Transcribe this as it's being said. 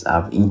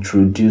I've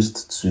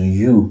introduced to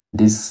you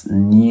this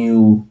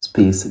new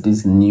space,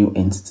 this new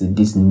entity,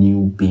 this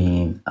new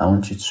being. I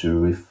want you to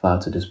refer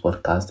to this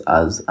podcast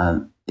as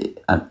an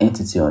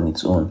entity on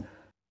its own.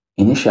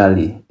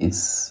 Initially,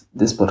 this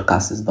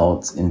podcast is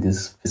not in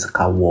this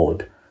physical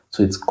world,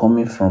 so it's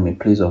coming from a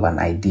place of an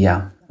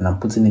idea, and I'm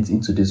putting it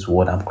into this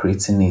world. I'm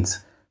creating it,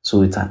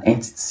 so it's an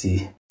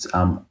entity.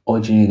 I'm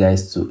urging you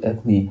guys to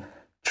help me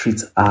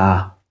treat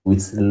her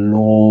with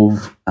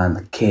love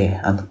and care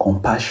and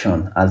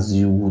compassion as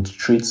you would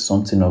treat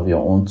something of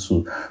your own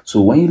too.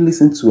 So when you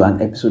listen to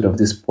an episode of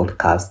this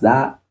podcast,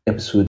 that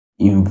episode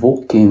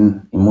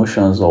invoking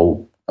emotions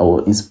or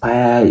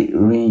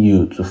inspiring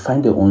you to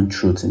find your own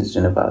truth in this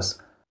universe,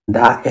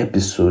 that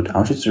episode, I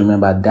want you to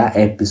remember that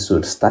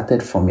episode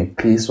started from a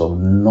place of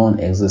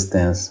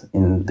non-existence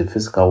in the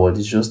physical world.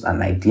 It's just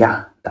an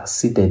idea that's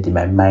seated in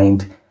my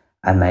mind,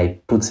 and I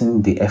put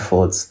in the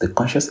efforts, the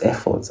conscious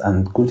efforts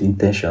and good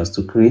intentions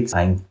to create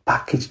and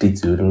package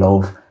it with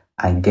love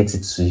and get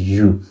it to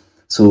you.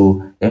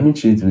 So let me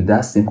treat it with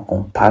that same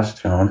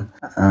compassion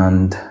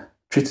and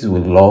treat it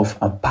with love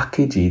and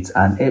package it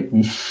and help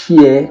me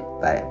share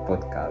that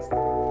podcast.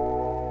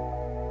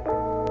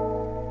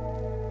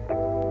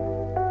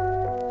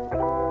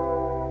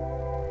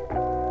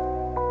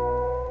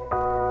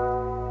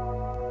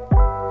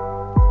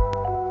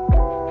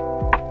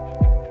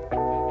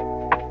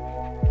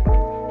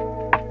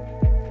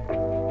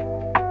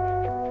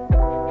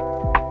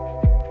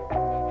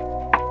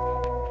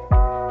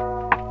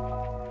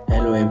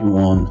 Hello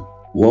everyone,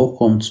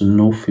 welcome to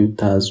No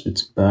Filters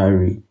with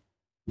Baari.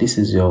 This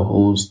is your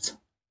host.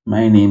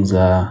 My name's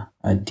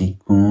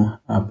Adigun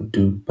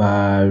Abdul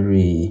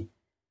Baari.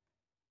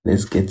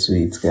 Let's get to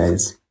it,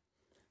 guys.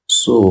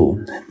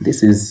 So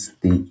this is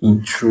the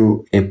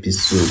intro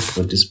episode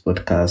for this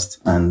podcast,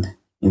 and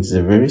it's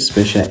a very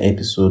special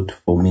episode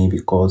for me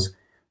because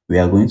we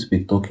are going to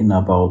be talking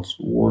about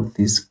what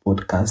this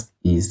podcast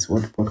is,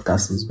 what the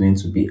podcast is going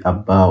to be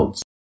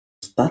about.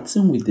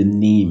 Starting with the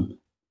name,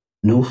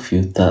 No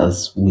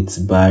Filters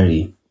with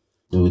Baari.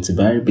 The with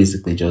Baari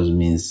basically just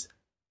means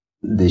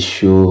the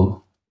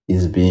show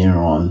is being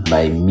run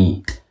by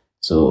me.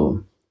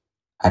 So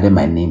added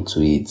my name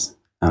to it,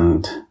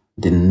 and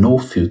the no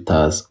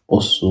filters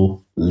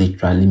also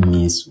literally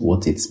means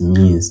what it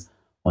means.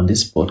 On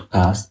this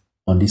podcast,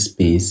 on this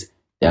space,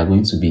 there are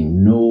going to be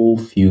no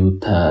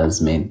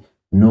filters, man.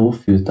 No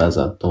filters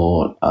at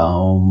all.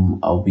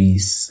 I'll be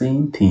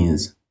saying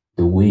things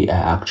the way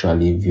I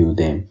actually view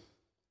them.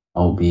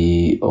 I'll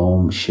be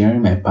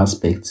sharing my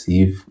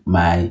perspective,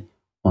 my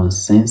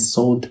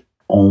uncensored,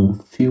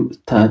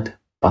 unfiltered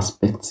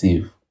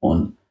perspective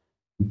on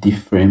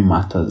different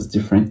matters,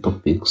 different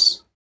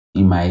topics.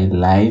 In my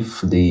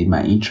life,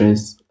 my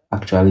interest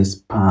actually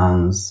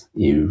spans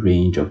a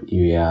range of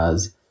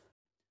areas.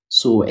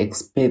 So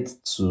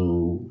expect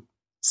to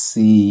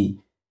see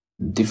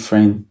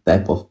different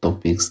type of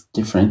topics,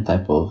 different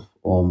type of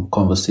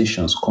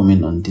conversations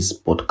coming on this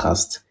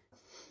podcast.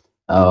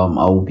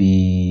 I'll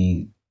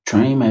be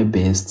trying my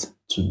best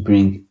to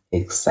bring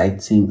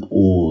exciting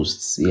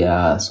hosts.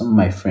 Yeah, some of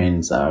my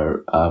friends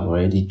have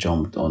already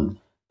jumped on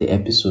the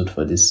episode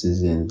for this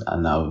season,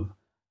 and I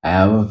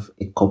have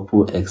a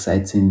couple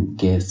exciting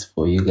guests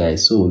for you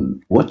guys. So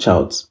watch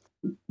out.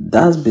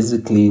 That's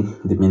basically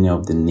the meaning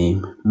of the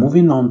name.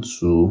 Moving on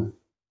to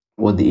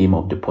what the aim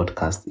of the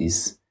podcast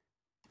is.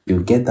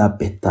 You'll get that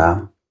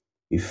better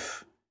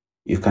if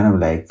you kind of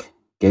like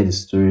get the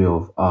story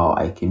of how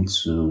I came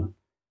to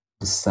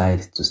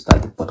decide to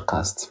start the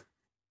podcast.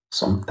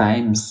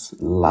 Sometimes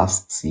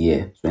last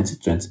year,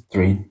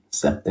 2023,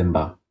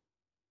 September.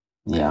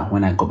 Yeah,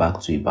 when I go back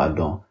to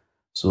Ibadan.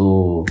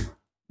 So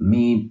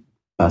me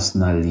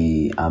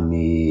personally, I'm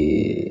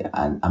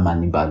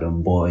an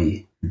Ibadan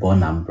boy,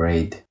 born and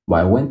bred.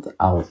 But I went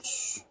out,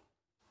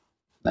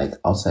 like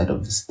outside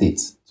of the state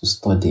to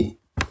study.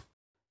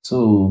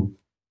 So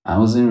I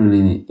wasn't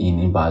really in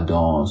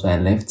Ibadan. So I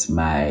left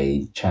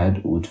my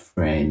childhood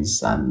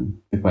friends and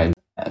people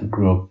I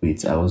grew up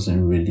with. I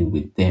wasn't really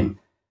with them.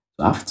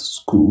 So after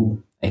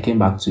school, I came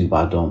back to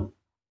Ibadan.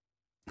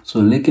 So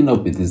linking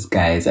up with these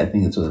guys, I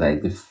think it was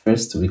like the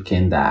first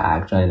weekend that I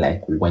actually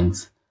like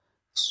went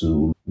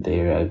to the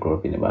area I grew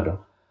up in Ibadan.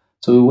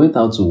 So we went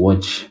out to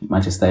watch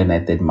Manchester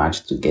United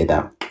match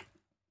together.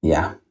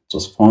 Yeah, it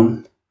was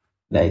fun.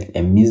 Like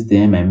I missed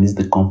them, I missed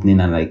the company,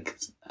 and like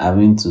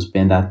having to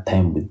spend that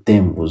time with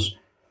them was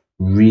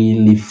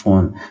really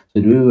fun.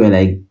 So the way we were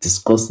like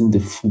discussing the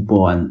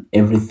football and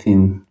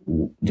everything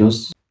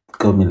just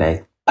got me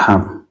like,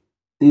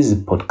 this is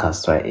a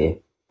podcast right here.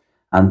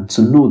 And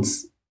to note,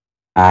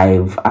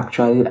 I've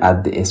actually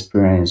had the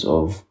experience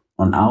of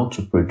on how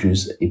to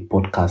produce a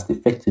podcast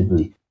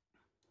effectively,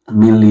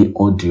 mainly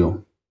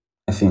audio.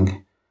 I think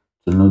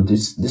to know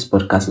this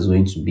podcast is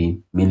going to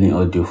be mainly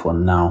audio for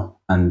now,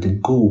 and the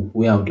goal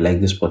where I would like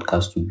this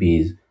podcast to be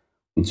is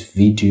with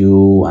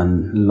video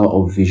and a lot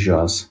of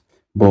visuals.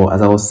 But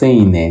as I was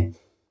saying, I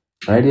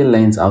already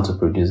learned how to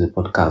produce a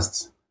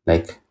podcast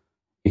like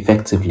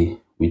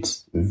effectively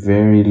with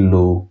very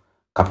low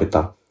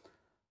capital.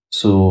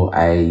 So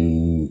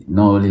I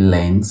not only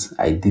learned,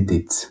 I did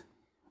it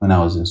when I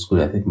was in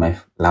school. I think my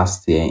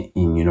last year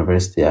in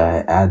university,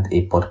 I had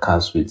a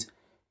podcast with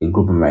a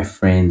group of my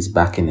friends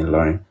back in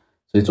Ilorin.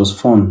 So it was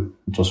fun.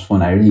 It was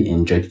fun. I really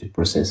enjoyed the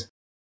process.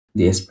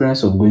 The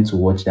experience of going to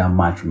watch that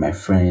match with my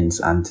friends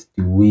and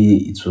the way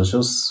it was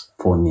just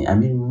funny. I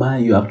mean,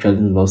 man, you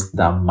actually lost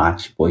that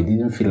match, but it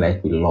didn't feel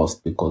like we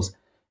lost because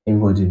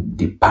everybody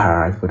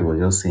was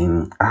just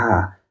saying,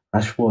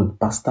 Rashford,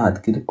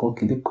 bastard,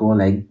 Kidiko,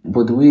 like,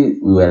 but the way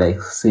we were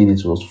like saying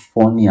it was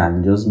funny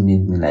and just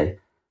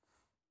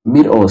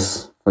made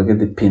us forget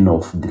the pain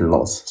of the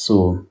loss.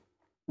 So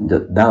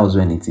that was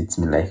when it hit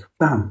me like,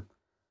 bam,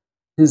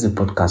 this is a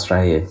podcast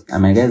right here,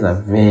 and my guys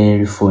are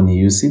very funny.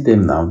 You see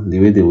them now, the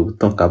way they will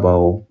talk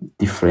about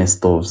different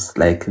stuffs,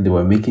 like they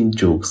were making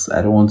jokes.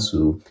 I don't want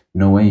to,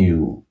 when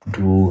you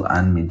do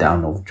hand me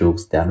down of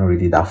jokes, they are not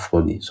really that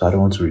funny. So I don't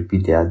want to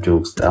repeat their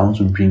jokes. I want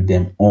to bring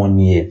them on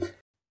here.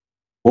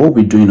 What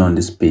we're doing on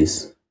this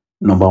space,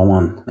 number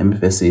one, let me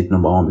first say it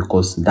number one,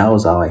 because that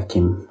was how I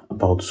came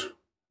about.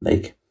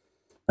 Like,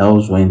 that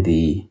was when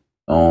the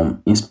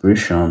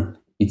inspiration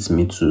hit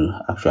me to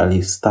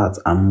actually start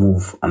and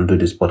move and do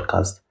this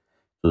podcast.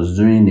 It was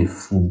during a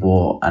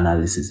football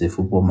analysis, a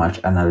football match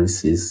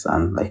analysis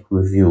and like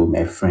review with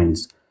my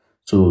friends.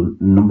 So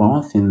number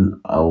one thing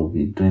I'll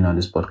be doing on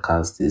this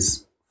podcast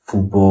is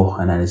football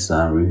analysis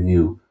and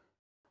review.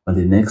 On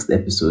the next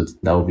episode,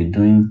 that will be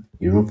doing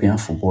European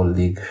Football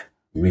League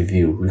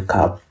review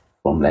recap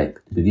from like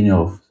the beginning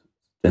of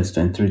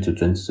 2023 to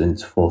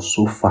 2024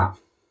 so far,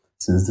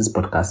 since this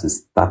podcast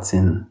is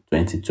starting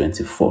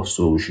 2024.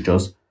 So we should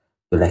just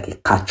do like a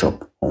catch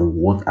up on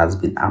what has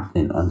been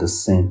happening on the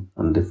scene,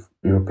 on the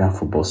European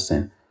football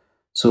scene.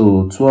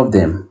 So two of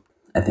them,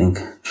 I think,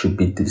 should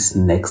be this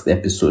next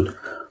episode.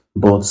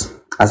 But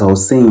as I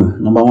was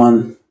saying, number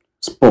one,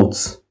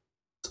 sports.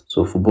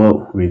 So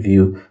football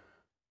review.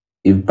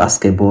 If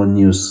basketball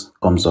news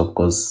comes up,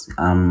 because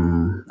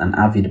I'm an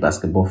avid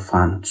basketball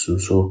fan too,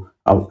 so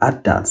I'll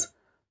add that.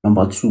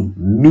 Number two,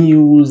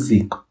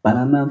 music.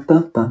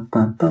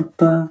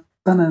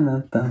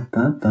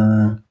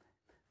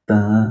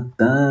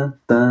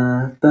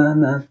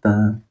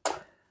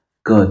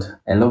 God,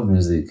 I love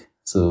music,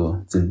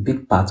 so it's a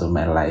big part of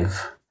my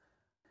life.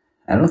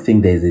 I don't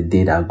think there's a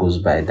day that goes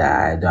by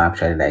that I don't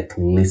actually like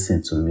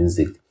listen to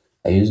music.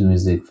 I use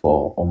music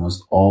for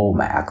almost all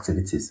my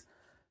activities.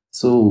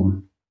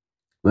 So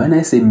when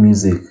I say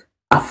music,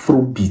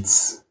 Afro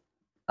beats,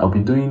 I'll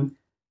be doing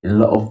a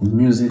lot of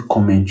music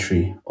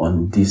commentary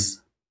on this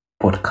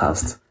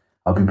podcast.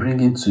 I'll be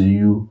bringing to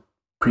you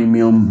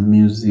premium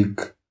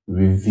music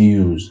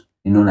reviews,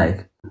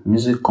 like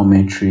music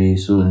commentary,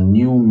 so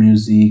new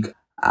music,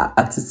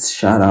 artist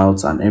shout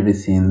outs and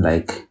everything.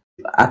 Like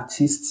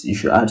artists you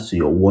should add to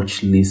your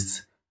watch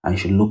list and you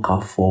should look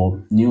out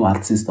for new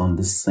artists on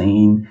the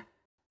scene,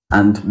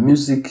 and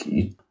music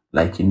you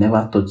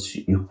never thought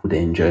you could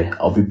enjoy.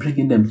 I'll be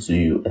bringing them to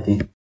you. I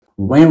think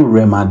when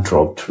Rema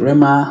dropped,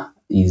 Rema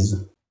is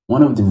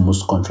one of the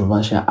most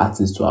controversial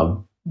artists to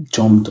have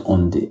jumped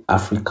on the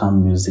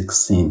African music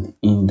scene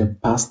in the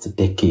past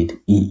decade.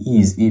 He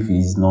is, if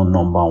he's not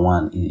number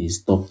one, he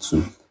is top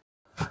two.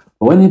 But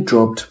when it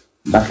dropped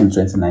back in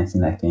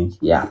 2019, I think,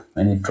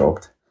 when it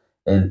dropped,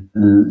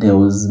 there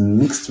was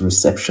mixed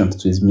reception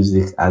to his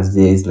music, as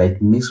there is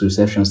like mixed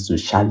receptions to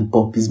Charlie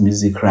Poppy's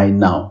music right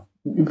now.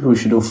 People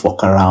shouldn't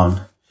fuck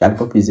around. Charlie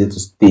Poppy is here to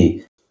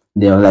stay.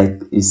 There were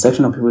like a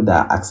section of people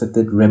that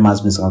accepted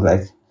Rema's music,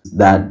 like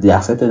that they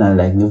accepted and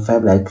like the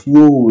vibe, like,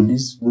 yo,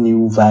 this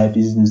new vibe,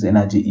 this new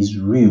energy is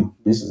real.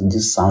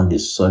 This sound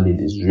is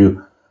solid, is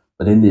real.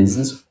 But then there's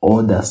this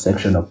other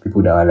section of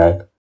people that were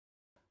like,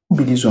 who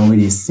be this one where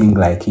they sing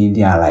like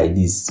India like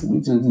this?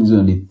 Which is this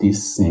one they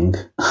sing?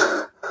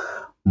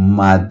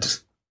 Mad.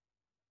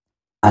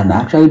 And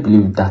I actually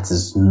believe that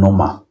is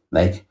normal.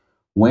 Like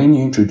when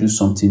you introduce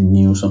something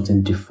new,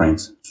 something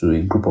different to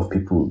a group of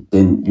people,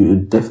 then you're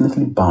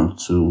definitely bound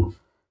to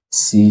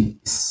see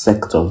a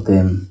sect of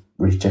them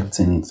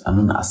rejecting it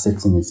and not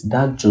accepting it.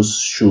 That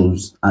just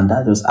shows and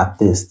that just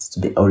attests to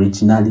the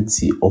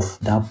originality of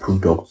that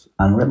product.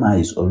 And Rema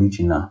is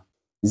original.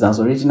 It's as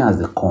original as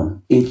they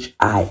come.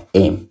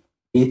 HIM.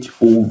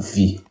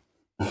 HOV.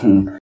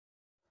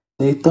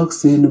 They talk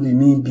say no be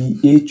me be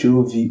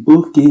HOV.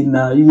 Okay,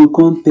 now you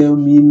can't tell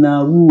me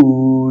now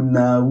who.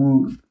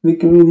 Make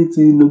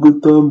community no go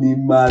tell me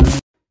man.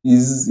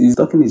 He's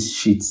talking his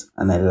shit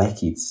and I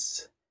like it.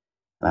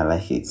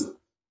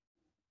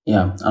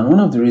 Yeah, and one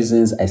of the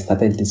reasons I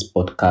started this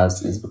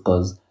podcast is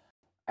because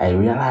I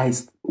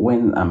realized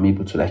when I'm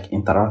able to like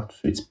interact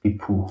with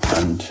people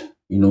and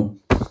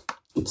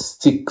it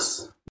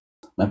sticks.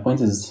 My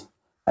point is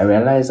I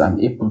realize I'm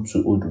able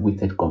to hold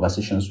weighted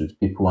conversations with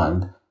people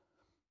and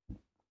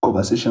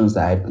conversations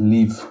that I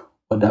believe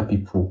other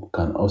people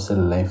can also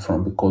learn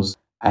from, because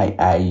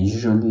I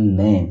usually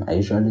learn. I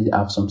usually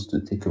have something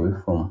to take away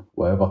from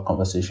whatever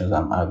conversations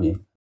I'm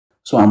having.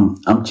 So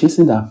I'm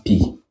chasing that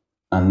P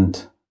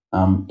and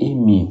I'm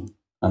aiming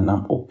and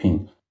I'm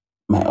hoping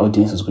my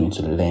audience is going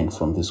to learn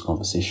from these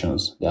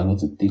conversations. They are going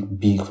to take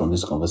big from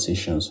these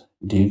conversations.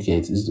 Do you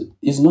get?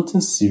 It's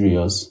nothing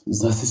serious.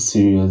 It's nothing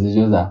serious. It's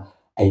just that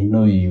I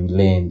know you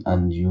learn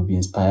and you'll be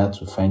inspired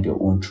to find your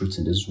own truth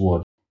in this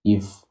world.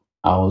 If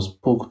I was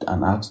poked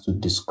and asked to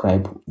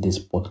describe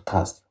this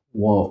podcast,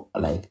 well,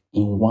 like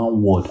in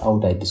one word, how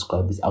would I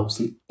describe it? I would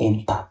say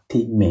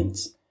entertainment.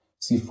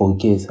 See,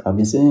 forget. I've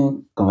been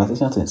saying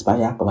conversation to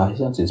inspire,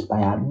 conversation to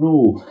inspire.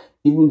 No,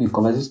 even the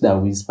conversation that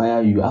will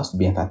inspire you has to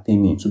be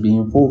entertaining, to be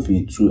involved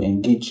in, to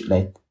engage,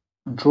 like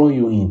draw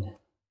you in.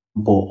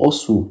 But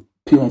also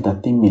pure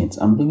entertainment.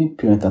 I'm bringing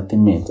pure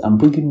entertainment. I'm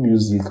bringing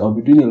music. I'll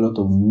be doing a lot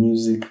of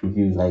music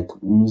reviews, like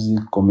music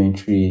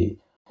commentary.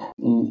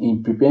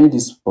 In preparing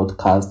this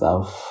podcast,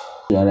 I've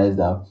realized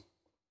that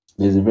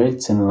there's a very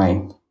thin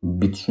line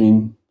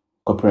between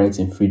copyright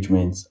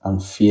infringement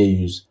and fair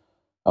use.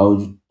 I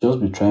will just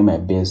be trying my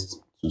best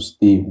to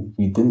stay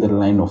within the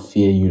line of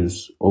fair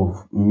use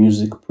of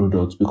music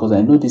products, because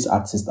I know these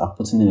artists are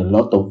putting in a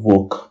lot of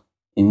work.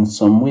 In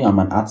some way, I'm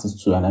an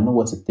artist too, and I know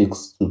what it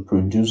takes to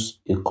produce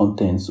a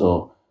content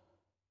or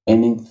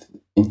any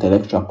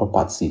intellectual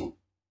property.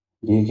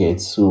 You get?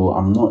 So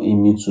I'm not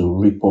aiming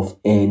to rip off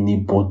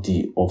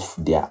anybody of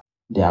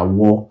their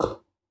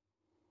work,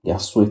 their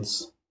sweat,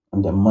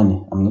 and their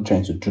money. I'm not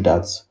trying to do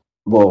that.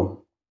 But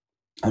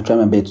I try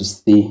my best to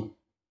stay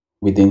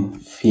within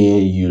fair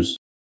use.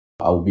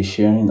 I will be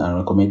sharing and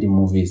recommending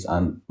movies,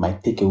 and my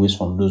takeaways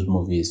from those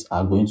movies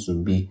are going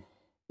to be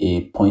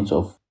a point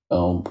of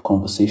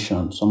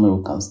conversation. Somewhere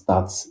we can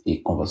start a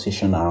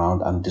conversation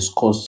around and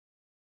discuss.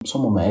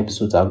 Some of my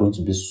episodes are going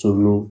to be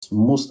solo.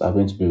 Most are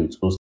going to be with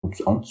hosts.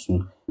 I want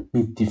to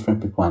meet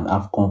different people and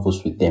have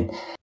converse with them.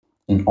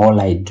 In all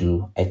I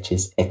do, I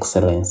chase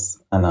excellence,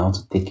 and I want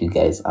to take you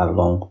guys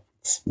along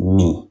with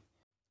me.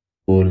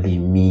 Only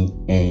me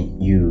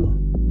and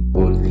you.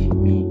 Only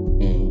me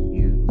and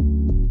you.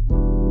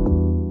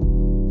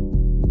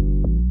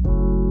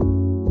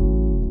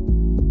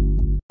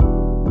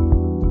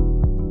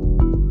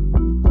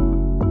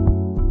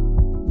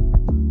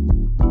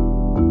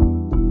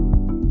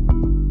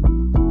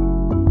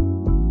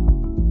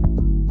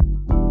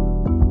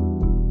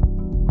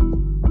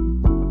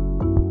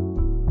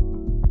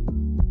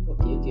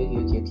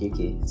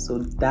 Okay. So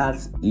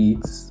that's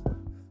it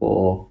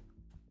for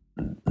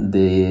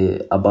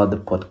about the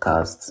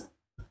podcast.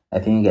 I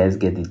think you guys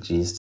get the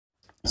gist.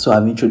 So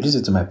I've introduced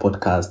you to my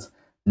podcast,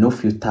 No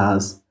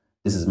Filters.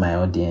 This is my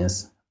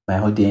audience. My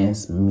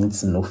audience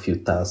means no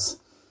filters.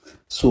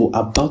 So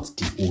about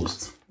the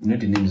host, the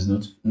name is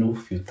not No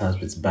Filters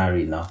with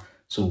Barry now.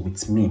 So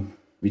with me,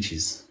 which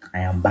is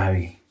I am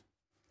Barry.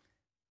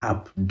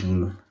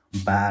 Abdul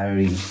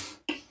Barry.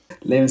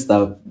 Let me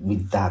start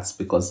with that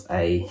because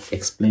I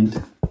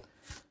explained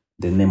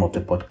the name of the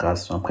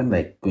podcast. So I'm kind of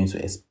like going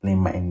to explain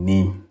my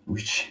name,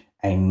 which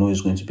I know is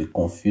going to be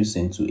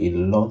confusing to a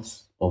lot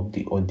of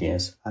the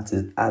audience, as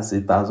it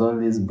has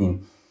always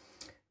been.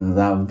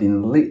 I've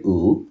been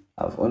little.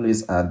 I've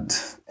always had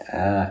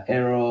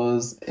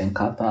errors,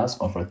 encounters,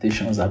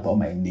 confrontations about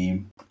my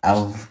name.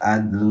 I've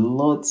had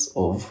lots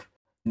of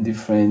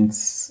different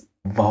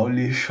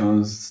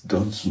violations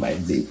done to my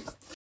name.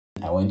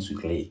 I went to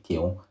Clay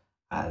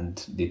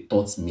and they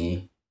taught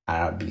me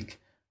Arabic,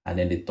 and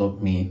then they taught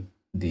me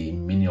the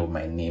meaning of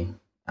my name,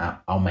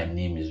 how my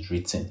name is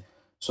written.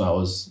 So I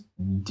was,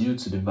 due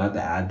to the fact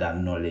that I had that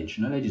knowledge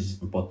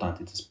is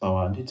important, it is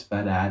power. Due to the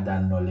fact that I had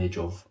that knowledge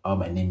of how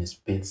my name is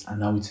spelled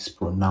and how it is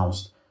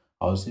pronounced,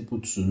 I was able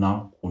to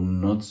now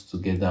connote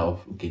together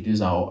of, okay, this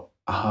is how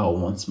I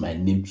want my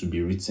name to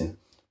be written,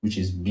 which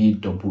is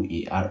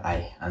Bari,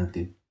 and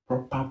the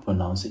proper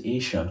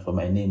pronunciation for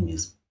my name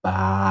is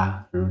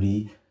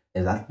Bari,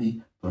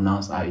 exactly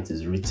pronounced how it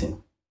is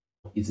written.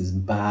 It is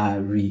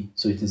Barry.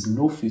 So it is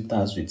No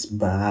Filters with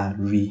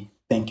Barry.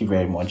 Thank you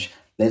very much.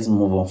 Let's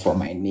move on from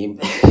my name.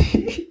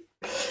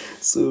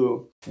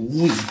 So,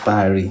 who is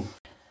Barry?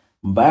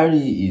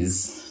 Barry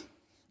is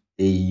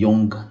a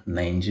young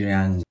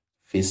Nigerian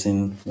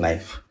facing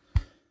life.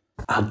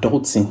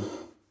 Adulting.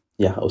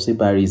 Yeah, I'll say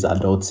Barry is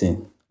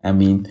adulting. I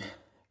mean,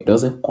 it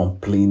doesn't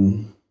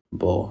complain,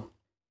 but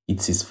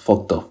it is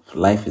fucked up.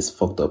 Life is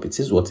fucked up. It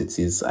is what it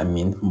is. I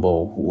mean,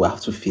 but we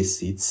have to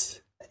face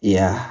it.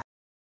 Yeah.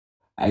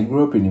 I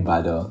grew up in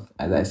Ibadan,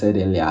 as I said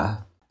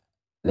earlier.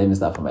 Let me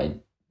start from my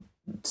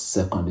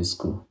secondary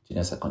school,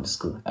 junior secondary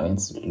school. I went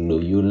to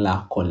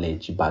Loyola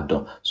College,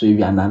 Ibadan. So if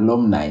you're an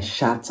alumni,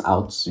 shout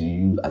out to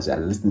you as you're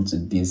listening to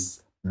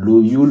this.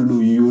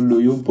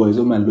 Loyo boys,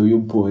 all my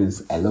Loyo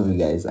boys. I love you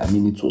guys. I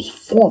mean, it was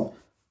fun.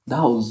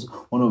 That was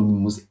one of the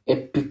most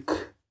epic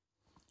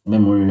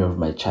memory of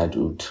my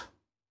childhood,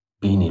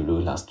 being a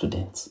Loyola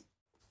student.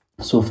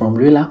 So from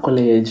Loyola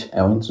College,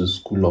 I went to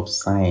School of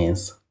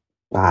Science,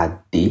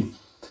 Bade.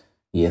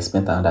 Yeah,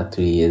 spent another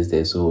 3 years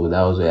there. So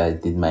that was where I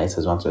did my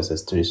SS1 to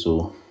SS3.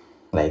 So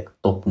like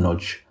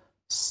top-notch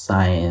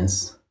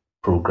science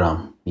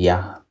program.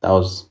 Yeah, that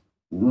was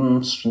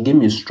gave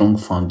me a strong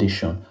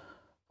foundation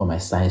for my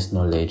science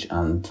knowledge,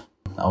 and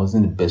I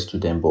wasn't the best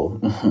student,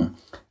 but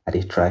I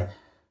did try.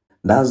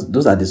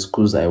 Those are the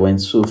schools I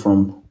went. So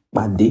from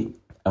Bade,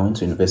 I went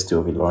to University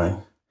of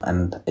Ilorin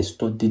and I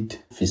studied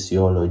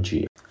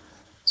physiology.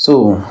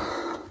 So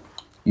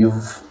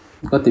you've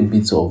got a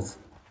bit of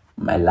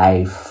my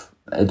life,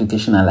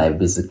 educational life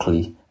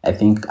basically. I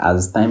think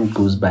as time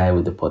goes by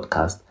with the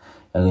podcast,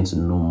 you're going to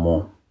know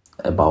more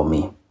about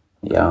me.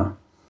 Yeah.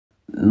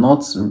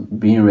 Not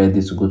being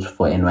ready to go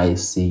for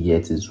NYSC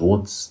yet is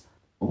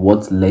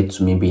what led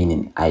to me being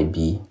in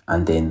IB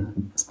and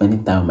then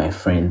spending time with my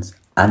friends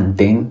and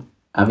then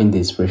having the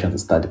inspiration to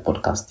start the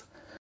podcast.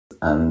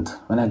 And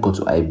when I go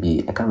to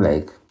IB, I kind of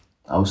like,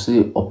 I would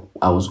say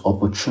I was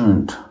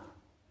opportuned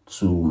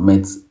to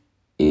meet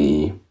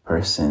a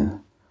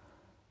person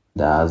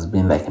that has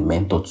been like a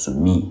mentor to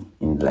me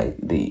in like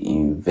the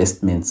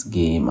investments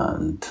game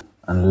and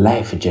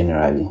life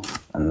generally.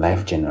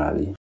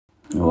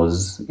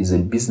 He's a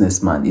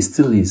businessman. He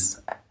still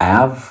is. I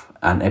have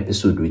an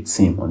episode with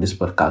him on this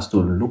podcast, so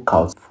look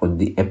out for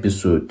the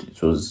episode.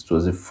 It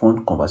was a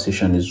fun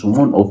conversation. It's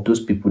one of those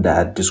people that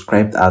are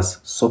described as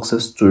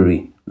success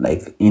story,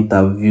 like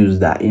interviews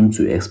that aim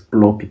to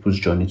explore people's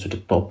journey to the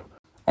top.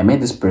 I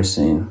met this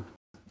person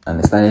and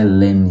I started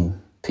learning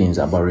things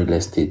about real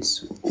estate,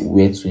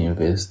 where to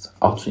invest,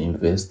 how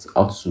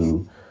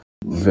to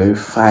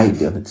verify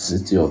the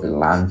authenticity of the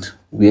land,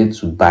 where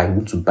to buy,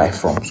 who to buy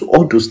from. So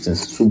all those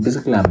things. So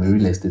basically, I'm a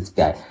real estate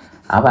guy.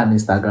 I have an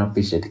Instagram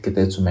page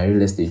dedicated to my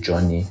real estate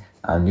journey,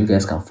 and you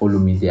guys can follow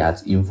me there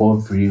at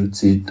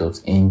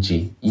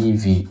evolverealty.ng,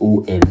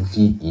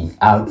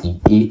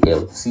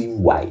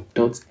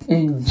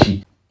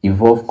 evolverealty.ng.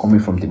 Evolve coming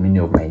from the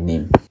meaning of my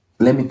name.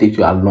 Let me take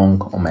you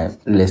along on my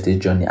real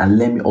estate journey, and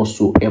let me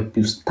also help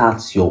you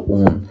start your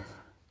own.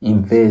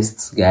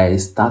 Invest,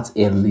 guys. Start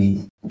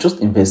early.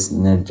 Just invest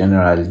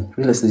generally.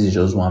 Real estate is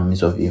just one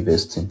means of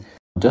investing.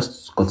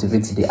 Just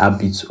cultivate the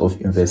habit of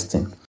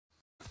investing.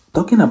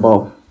 Talking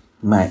about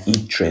my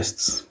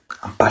interests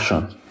and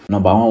passion.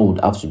 Number one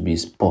would have to be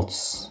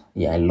sports.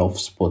 Yeah, I love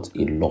sports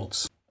a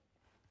lot.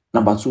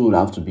 Number two would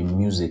have to be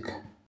music.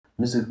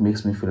 Music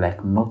makes me feel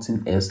like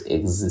nothing else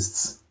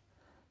exists.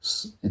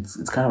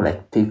 It's kind of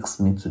like takes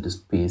me to the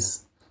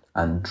space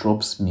and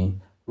drops me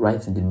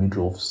right in the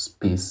middle of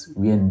space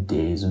where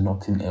there is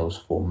nothing else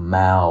for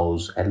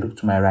miles. I look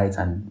to my right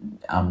and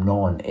I'm not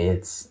on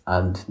earth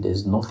and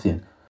there's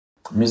nothing.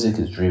 Music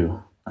is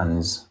real and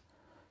it's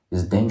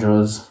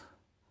dangerous.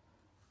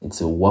 It's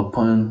a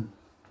weapon,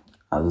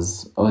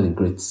 as all the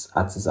great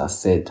artists have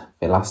said.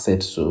 Fela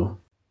said so.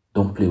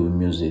 Don't play with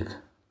music.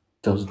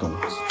 Just don't.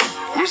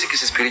 Music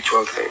is a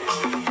spiritual thing.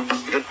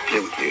 You don't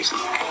play with music.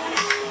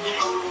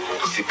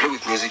 If you play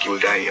with music, you will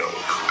die young.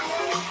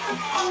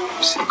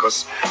 You see,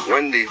 because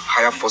when the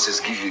higher forces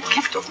give you the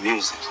gift of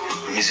music,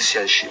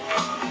 musicianship,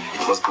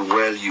 it must be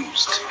well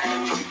used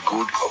for the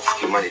good of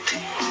humanity.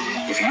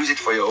 If you use it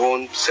for your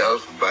own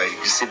self by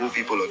deceiving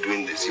people or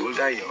doing this, you will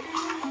die young.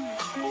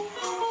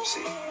 You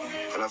see,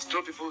 and I've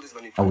told people this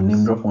many times. I will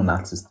name drop one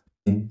artist.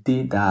 The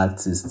day that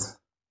artist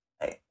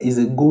is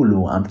a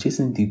goal. I'm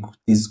chasing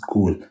this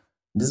goal.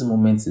 This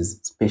moment is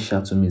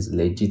special to me. It's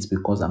legit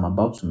because I'm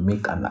about to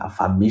make an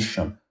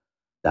affirmation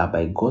that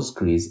by God's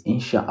grace,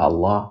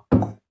 inshallah,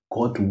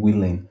 God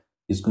willing,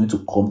 is going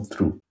to come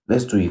through.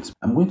 Let's do it.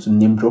 I'm going to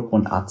name drop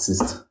one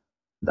artist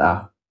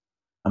that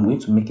I'm going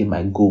to make it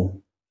my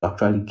goal to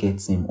actually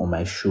get him on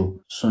my show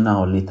sooner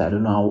or later. I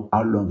don't know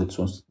how long it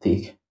wants to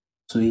take.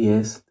 2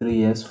 years, 3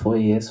 years, 4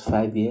 years,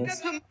 5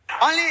 years.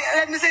 Only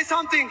let me say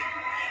something.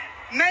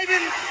 Maybe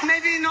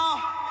no.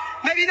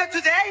 Maybe not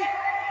today.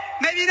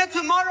 Maybe not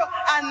tomorrow.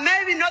 And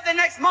maybe not the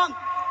next month.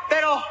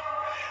 But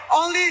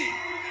only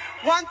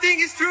one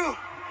thing is true.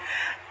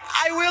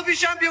 I will be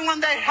champion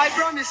one day. I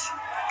promise.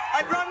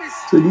 I promise.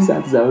 So this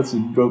artist I want to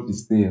drop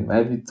his name.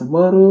 Might be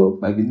tomorrow,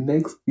 might be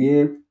next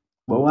year.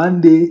 But one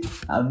day,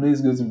 I know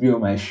he's going to be on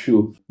my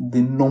show.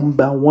 The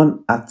number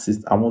one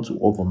artist I want to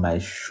have on my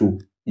show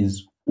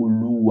is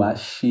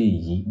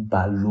Oluwaseyi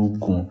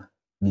Balogun,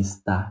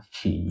 Mr.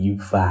 Sheyi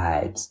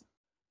Vibes.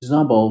 It's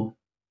not about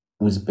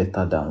who is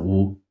better than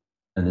who,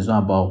 and it's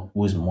not about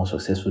who is more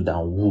successful than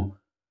who.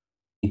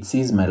 It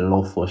is my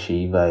love for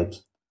Sheyi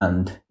Vibes,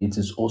 and it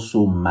is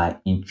also my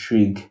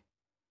intrigue,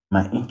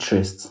 my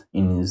interest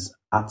in his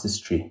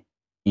artistry,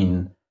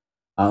 in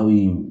how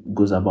he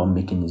goes about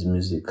making his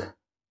music.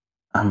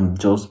 I'm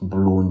just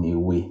blown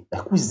away.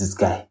 Like, who is this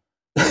guy?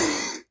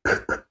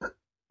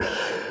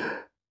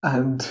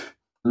 And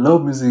a lot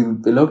of music,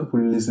 a lot of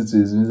people listen to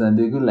his music and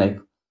they go like,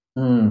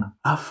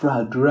 Afro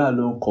Adura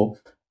Lonko.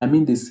 I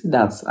mean, they say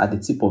that at the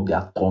tip of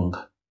their tongue,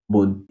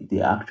 but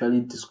they're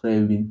actually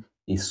describing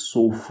a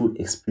soulful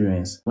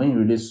experience. When you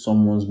relate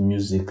someone's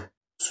music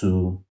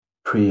to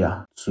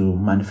prayer, to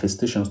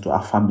manifestations, to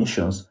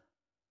affirmations,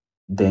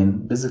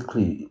 then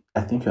basically,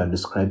 I think you are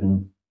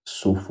describing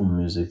soulful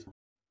music.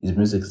 His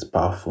music is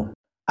powerful.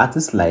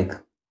 Artists like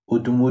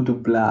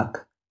Odumodu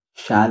Black,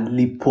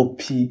 Charlie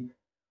Poppy,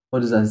 all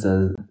these artists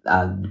are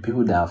the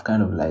people that have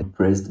kind of like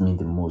impressed me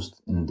the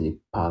most in the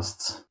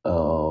past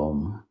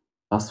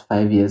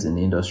 5 years in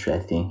the industry, I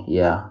think.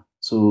 Yeah.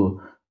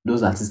 So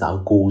those artists are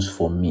goals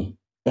for me.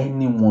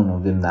 any one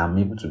of them that I'm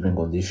able to bring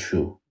on this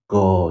show,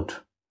 God,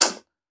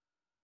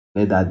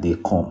 let that day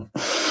come.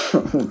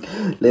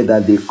 Let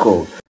that day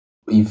come.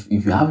 If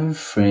you have a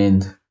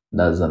friend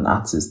that's an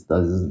artist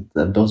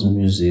that does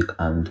music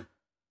and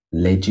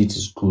legit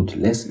is good,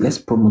 let's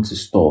promote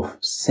his stuff.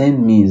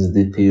 Send me his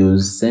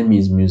details, send me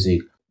his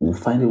music. We'll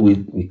find a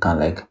way we can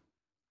like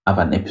have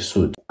an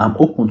episode. I'm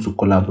open to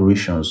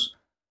collaborations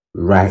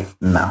right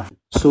now.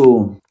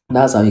 So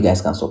that's how you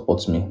guys can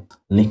support me.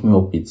 Link me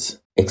up with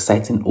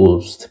exciting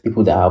hosts,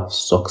 people that have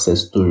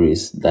success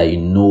stories that you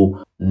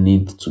know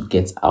need to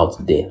get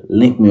out there.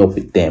 Link me up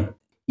with them.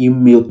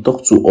 Email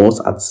talk to us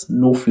at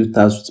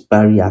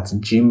nofilterswithbarry at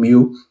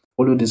gmail.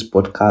 Follow this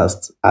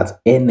podcast at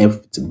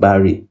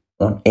nfwithbarry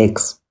on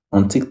X,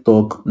 on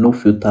TikTok, no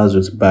filters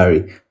with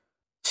Barry.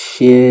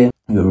 Share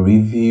your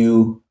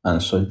review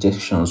and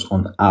suggestions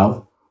on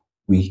how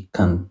we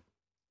can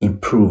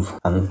improve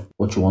and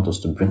what you want us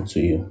to bring to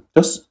you.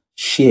 Just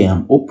share.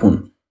 I'm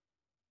open.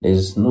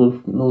 There's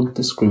no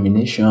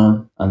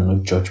discrimination and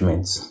no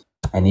judgments.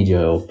 I need your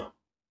help.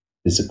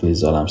 Basically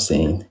is all I'm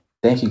saying.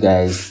 Thank you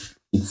guys.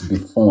 It's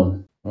been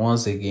fun.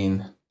 Once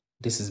again,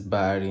 this is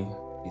Barry.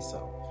 Peace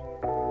out.